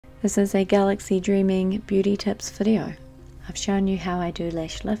This is a Galaxy Dreaming Beauty Tips video. I've shown you how I do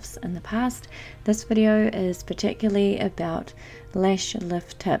lash lifts in the past. This video is particularly about lash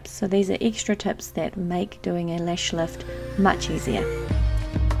lift tips. So these are extra tips that make doing a lash lift much easier.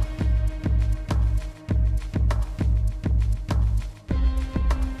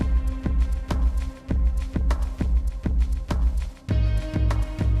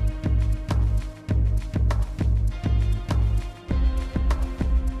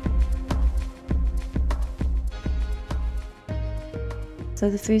 So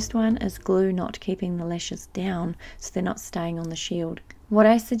the first one is glue not keeping the lashes down so they're not staying on the shield. What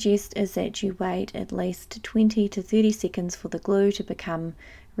I suggest is that you wait at least 20 to 30 seconds for the glue to become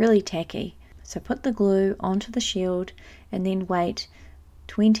really tacky. So put the glue onto the shield and then wait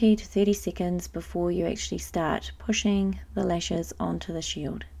 20 to 30 seconds before you actually start pushing the lashes onto the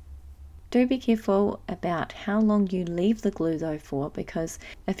shield. Do be careful about how long you leave the glue though for, because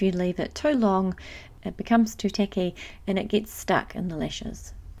if you leave it too long it becomes too tacky and it gets stuck in the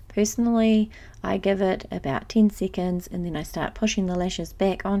lashes. Personally, I give it about 10 seconds and then I start pushing the lashes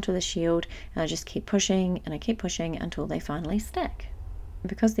back onto the shield and I just keep pushing and I keep pushing until they finally stick.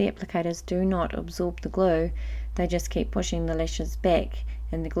 Because the applicators do not absorb the glue, they just keep pushing the lashes back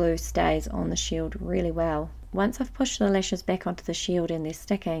and the glue stays on the shield really well. Once I've pushed the lashes back onto the shield and they're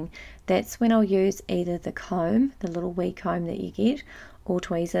sticking, that's when I'll use either the comb, the little wee comb that you get, or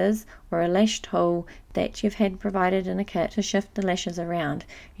tweezers, or a lash tool that you've had provided in a kit to shift the lashes around.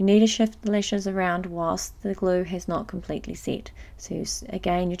 You need to shift the lashes around whilst the glue has not completely set. So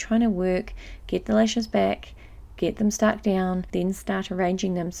again, you're trying to get the lashes back, get them stuck down, then start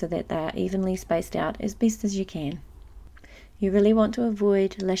arranging them so that they are evenly spaced out as best as you can. You really want to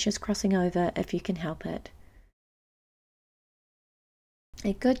avoid lashes crossing over if you can help it.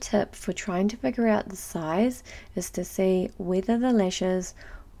 A good tip for trying to figure out the size is to see whether the lashes,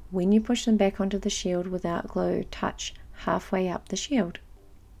 when you push them back onto the shield without glue, touch halfway up the shield.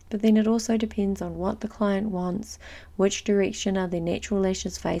 But then it also depends on what the client wants, which direction are their natural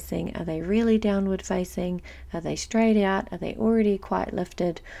lashes facing, are they really downward facing, are they straight out, are they already quite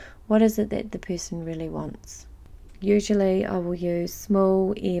lifted, what is it that the person really wants. Usually I will use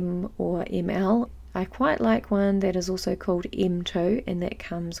small M or ML. I quite like one that is also called M2 and that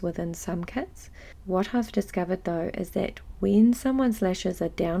comes within some kits. What I've discovered though is that when someone's lashes are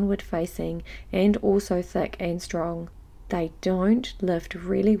downward facing and also thick and strong, they don't lift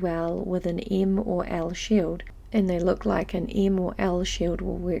really well with an M or L shield, and they look like an M or L shield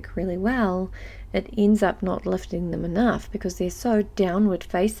will work really well. It ends up not lifting them enough because they're so downward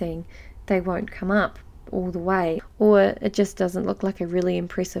facing they won't come up all the way, or it just doesn't look like a really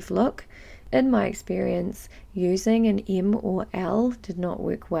impressive look. In my experience, using an M or L did not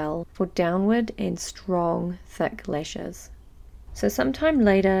work well for downward and strong, thick lashes. So sometime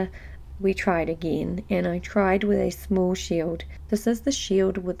later, we tried again, and I tried with a small shield. This is the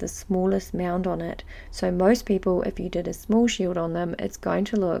shield with the smallest mound on it, so most people, if you did a small shield on them, it's going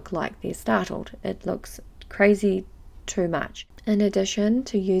to look like they're startled. It looks crazy too much. In addition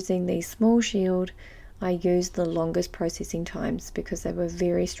to using the small shield, I used the longest processing times because they were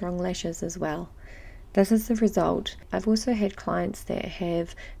very strong lashes as well. This is the result. I've also had clients that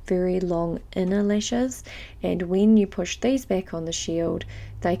have very long inner lashes, and when you push these back on the shield,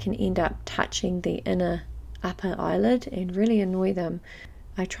 they can end up touching the inner upper eyelid and really annoy them.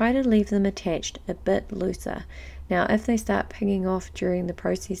 I try to leave them attached a bit looser. Now if they start pinging off during the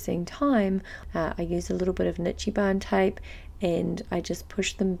processing time, I use a little bit of Nichiban tape and I just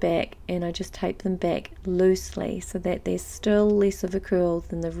push them back and I just tape them back loosely so that there's still less of a curl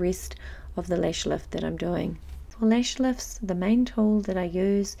than the rest of the lash lift that I'm doing. For lash lifts, the main tool that I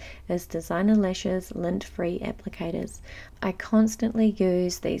use is Designer Lash's lint-free applicators. I constantly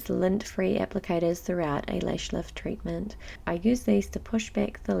use these lint-free applicators throughout a lash lift treatment. I use these to push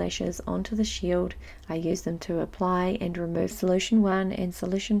back the lashes onto the shield. I use them to apply and remove Solution 1 and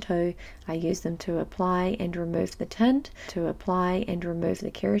Solution 2. I use them to apply and remove the tint, to apply and remove the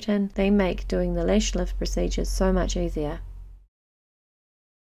keratin. They make doing the lash lift procedures so much easier.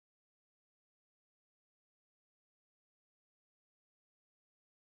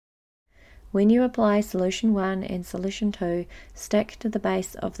 When you apply Solution 1 and Solution 2, stick to the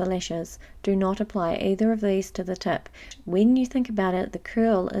base of the lashes. Do not apply either of these to the tip. When you think about it, the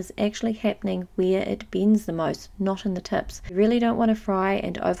curl is actually happening where it bends the most, not in the tips. You really don't want to fry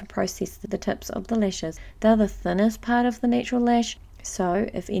and over-process the tips of the lashes. They're the thinnest part of the natural lash, so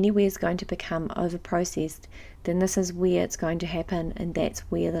if anywhere is going to become over-processed, then this is where it's going to happen, and that's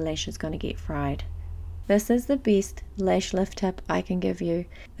where the lash is going to get fried. This is the best lash lift tip I can give you.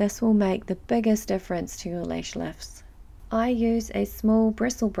 This will make the biggest difference to your lash lifts. I use a small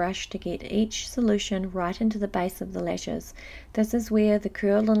bristle brush to get each solution right into the base of the lashes. This is where the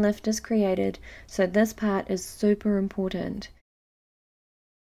curl and lift is created, so this part is super important.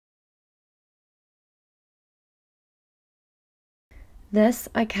 This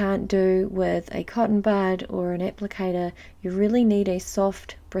I can't do with a cotton bud or an applicator. You really need a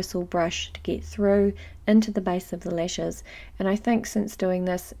soft bristle brush to get through into the base of the lashes, and I think since doing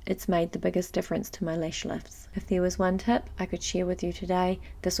this it's made the biggest difference to my lash lifts. If there was one tip I could share with you today,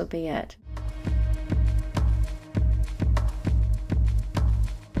 this would be it.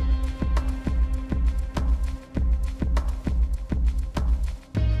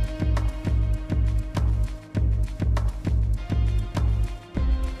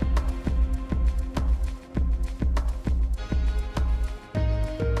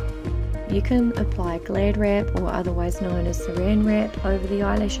 You can apply Glad wrap, or otherwise known as saran wrap, over the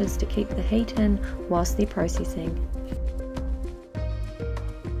eyelashes to keep the heat in whilst they're processing.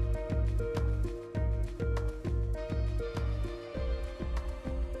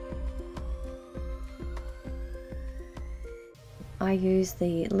 I use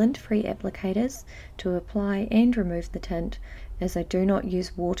the lint-free applicators to apply and remove the tint, as I do not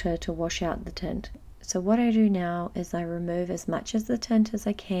use water to wash out the tint. So what I do now is I remove as much of the tint as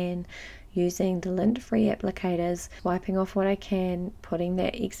I can using the lint-free applicators, wiping off what I can, putting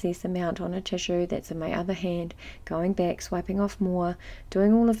that excess amount on a tissue that's in my other hand, going back, swiping off more,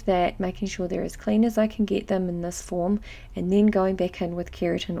 doing all of that, making sure they're as clean as I can get them in this form, and then going back in with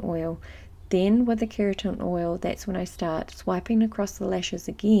keratin oil. Then with the keratin oil, that's when I start swiping across the lashes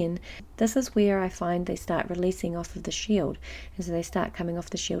again. This is where I find they start releasing off of the shield, and so they start coming off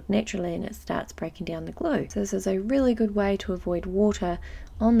the shield naturally and it starts breaking down the glue. So this is a really good way to avoid water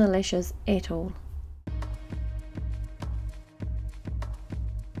on the lashes at all.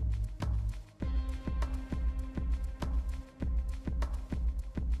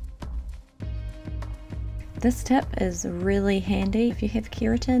 This tip is really handy if you have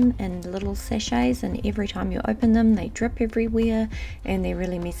keratin in little sachets, and every time you open them they drip everywhere and they're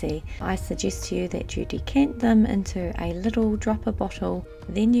really messy. I suggest to you that you decant them into a little dropper bottle,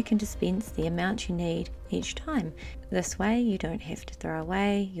 then you can dispense the amount you need each time. This way you don't have to throw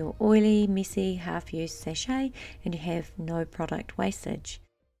away your oily, messy, half-used sachet, and you have no product wastage.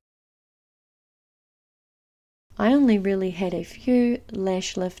 I only really had a few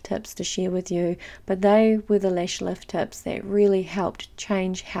lash lift tips to share with you, but they were the lash lift tips that really helped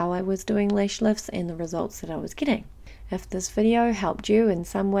change how I was doing lash lifts and the results that I was getting. If this video helped you in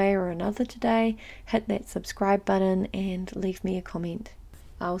some way or another today, hit that subscribe button and leave me a comment.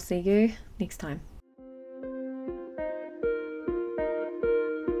 I'll see you next time.